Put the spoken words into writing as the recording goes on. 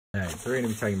Alright, so we're going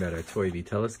to be talking about our ToyerBee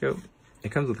Telescope. It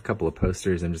comes with a couple of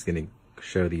posters. I'm just going to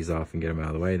show these off and get them out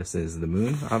of the way. This is the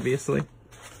moon, obviously,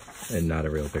 and not a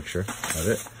real picture of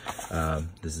it.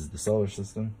 This is the solar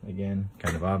system, again,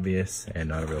 kind of obvious, and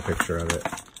not a real picture of it.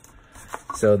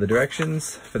 So the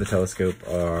directions for the telescope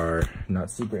are not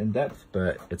super in-depth,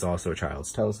 but it's also a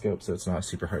child's telescope, so it's not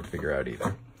super hard to figure out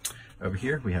either. Over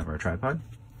here, we have our tripod.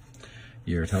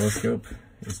 Your telescope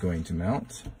is going to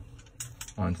mount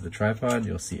onto the tripod.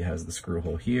 You'll see it has the screw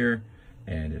hole here,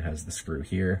 and it has the screw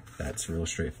here. That's real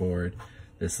straightforward.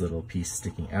 This little piece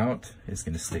sticking out is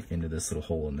going to stick into this little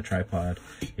hole in the tripod.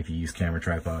 If you use camera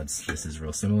tripods, this is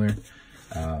real similar.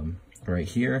 Right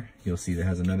here, you'll see that it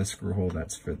has another screw hole.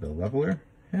 That's for the leveler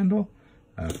handle,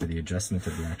 for the adjustment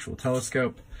of the actual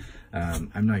telescope. I'm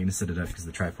not going to set it up because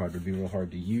the tripod would be real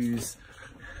hard to use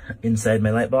inside my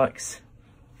light box.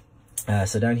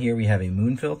 So down here we have a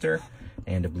moon filter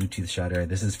and a Bluetooth shutter.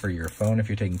 This is for your phone if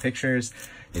you're taking pictures.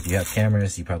 If you have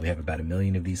cameras, you probably have about 1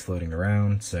 million of these floating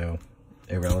around, so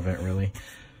irrelevant really.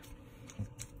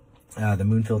 The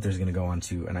moon filter is going to go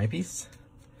onto an eyepiece.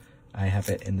 I have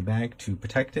it in the bag to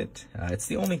protect it. It's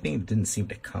the only thing that didn't seem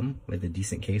to come with a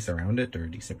decent case around it or a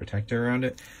decent protector around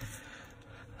it.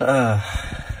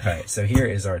 Alright, so here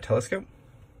is our telescope.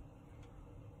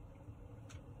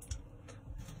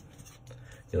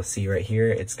 You'll see right here,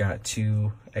 it's got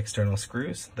 2 external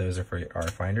screws. Those are for our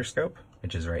finder scope,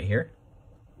 which is right here.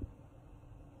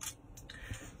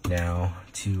 Now,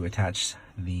 to attach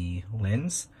the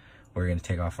lens, we're going to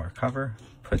take off our cover,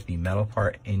 put the metal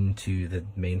part into the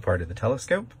main part of the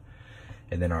telescope,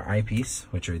 and then our eyepiece,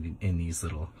 which are in these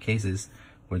little cases,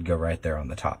 would go right there on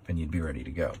the top, and you'd be ready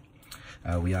to go.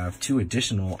 We have 2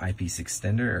 additional eyepiece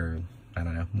extender, or I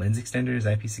don't know, lens extenders,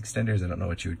 eyepiece extenders, I don't know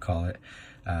what you would call it.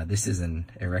 This is an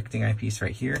erecting eyepiece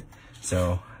right here.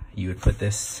 So you would put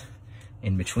this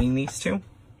in between these 2.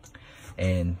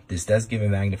 And this does give a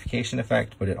magnification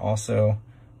effect, but it also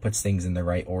puts things in the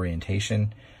right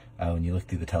orientation. When you look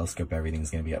through the telescope, everything's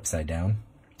going to be upside down.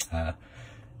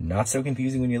 Not so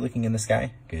confusing when you're looking in the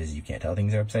sky, because you can't tell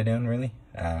things are upside down, really.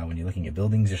 When you're looking at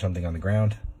buildings or something on the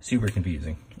ground, super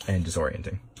confusing and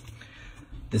disorienting.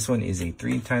 This one is a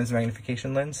 3 times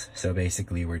magnification lens, so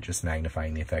basically we're just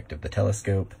magnifying the effect of the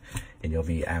telescope, and you'll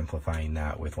be amplifying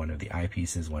that with one of the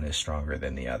eyepieces. One is stronger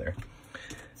than the other.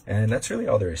 And that's really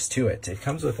all there is to it. It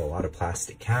comes with a lot of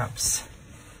plastic caps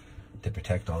to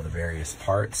protect all the various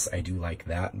parts. I do like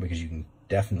that because you can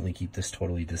definitely keep this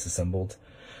totally disassembled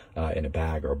in a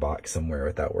bag or a box somewhere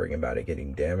without worrying about it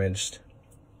getting damaged.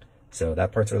 So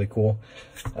that part's really cool.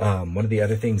 One of the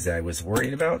other things that I was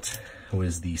worried about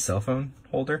was the cell phone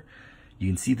holder. You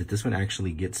can see that this one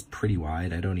actually gets pretty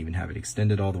wide. I don't even have it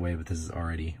extended all the way, but this is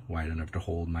already wide enough to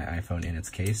hold my iPhone in its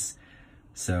case.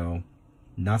 So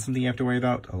not something you have to worry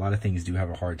about. A lot of things do have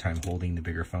a hard time holding the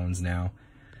bigger phones now,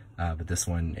 but this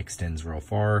one extends real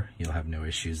far. You'll have no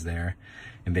issues there.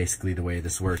 And basically the way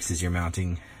this works is you're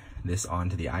mounting this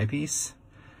onto the eyepiece,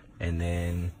 and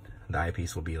then the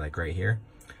eyepiece will be like right here.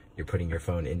 You're putting your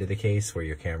phone into the case where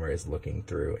your camera is looking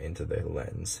through into the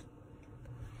lens.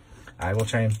 I will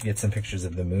try and get some pictures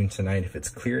of the moon tonight if it's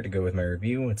clear to go with my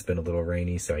review. It's been a little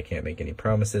rainy, so I can't make any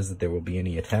promises that there will be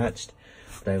any attached,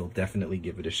 but I will definitely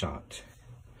give it a shot.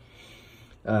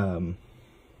 Any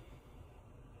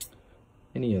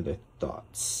other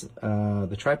thoughts?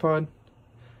 The tripod,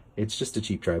 it's just a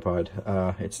cheap tripod.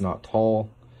 It's not tall.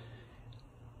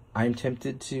 I'm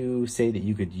tempted to say that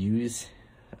you could use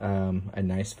a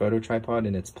nice photo tripod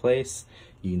in its place.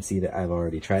 You can see that I've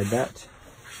already tried that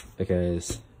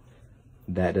because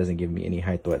that doesn't give me any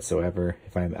height whatsoever.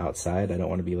 If I'm outside, I don't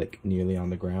want to be like nearly on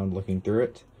the ground looking through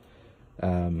it.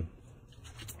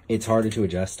 It's harder to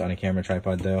adjust on a camera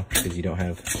tripod though, because you don't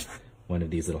have one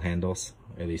of these little handles,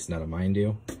 or at least none of mine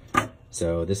do.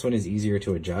 So this one is easier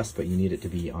to adjust, but you need it to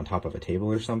be on top of a table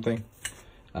or something.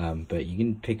 But you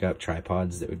can pick up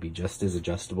tripods that would be just as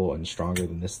adjustable and stronger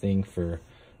than this thing for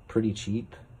pretty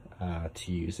cheap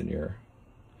to use in your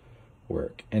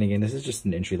work. And again, this is just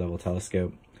an entry-level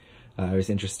telescope. I was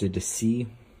interested to see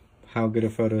how good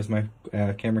of photos my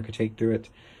camera could take through it.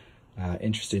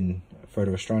 Interested in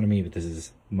photo astronomy, but this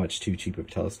is much too cheap of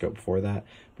a telescope for that.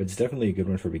 But it's definitely a good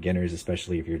one for beginners,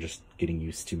 especially if you're just getting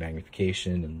used to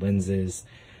magnification and lenses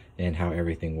and how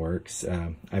everything works.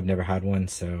 I've never had one,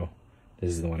 so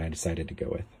this is the one I decided to go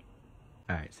with.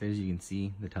 Alright, so as you can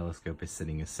see, the telescope is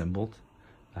sitting assembled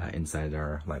inside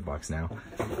our light box now.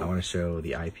 I want to show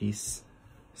the eyepiece.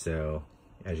 So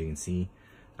as you can see,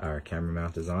 our camera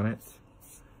mount is on it.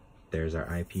 There's our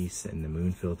eyepiece, and the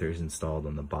moon filter is installed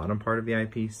on the bottom part of the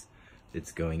eyepiece.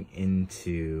 It's going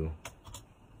into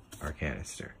our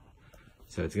canister.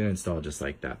 So it's gonna install just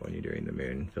like that when you're doing the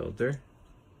moon filter.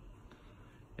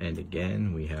 And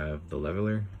again, we have the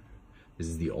leveler. This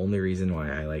is the only reason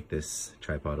why I like this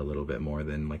tripod a little bit more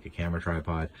than like a camera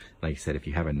tripod. Like I said, if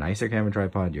you have a nicer camera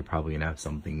tripod, you're probably gonna have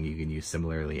something you can use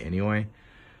similarly anyway.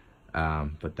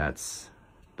 But that's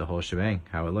the whole shebang,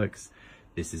 how it looks.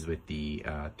 This is with the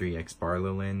 3x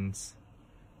Barlow lens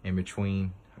in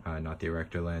between, not the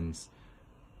Erector lens.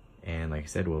 And like I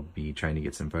said, we'll be trying to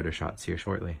get some photo shots here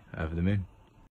shortly of the moon.